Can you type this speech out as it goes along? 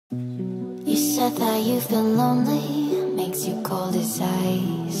said that you've been lonely, makes you cold as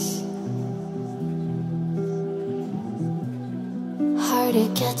ice. Hard to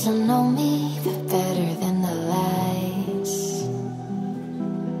get to know me, but better than the lies.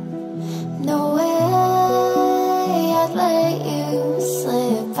 No way I'd let you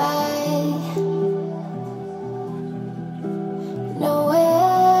slip by. No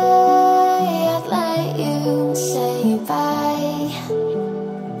way I'd let you say bye.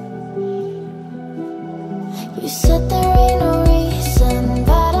 You said there ain't no reason,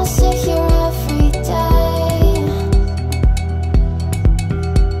 but I'll sit here every day,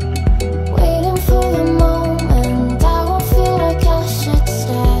 waiting for the moment I won't feel like I should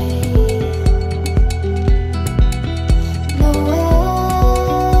stay. No way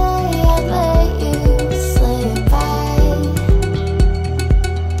I'd let you slip by.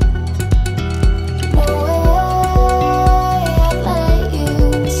 No way I'd let you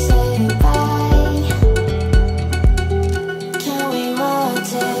say bye. Can we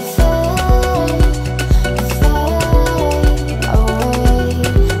watch it fade, fade away?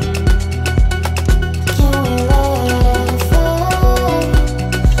 Can we let it fade,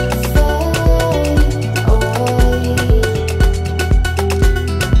 fade away?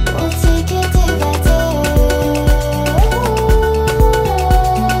 We'll take it day by day.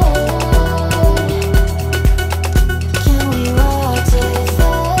 Can we watch it fade, fade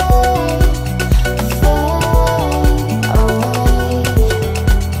away?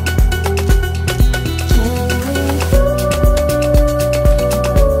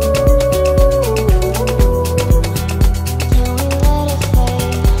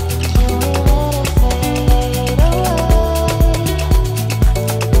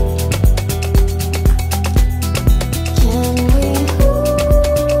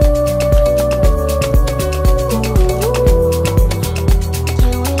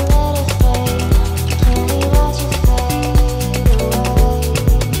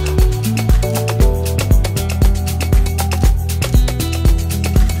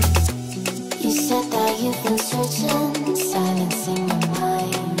 You said that you've been searching, silencing your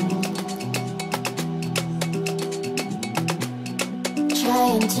mind,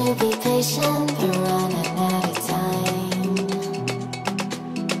 trying to be patient, but running out of time.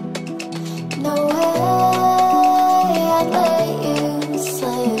 No way I'd let you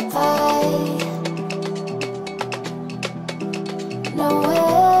slip by. No way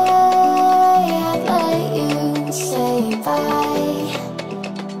I'd let you say bye.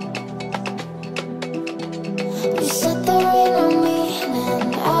 You said there ain't no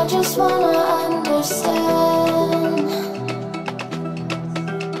meaning, I just wanna understand.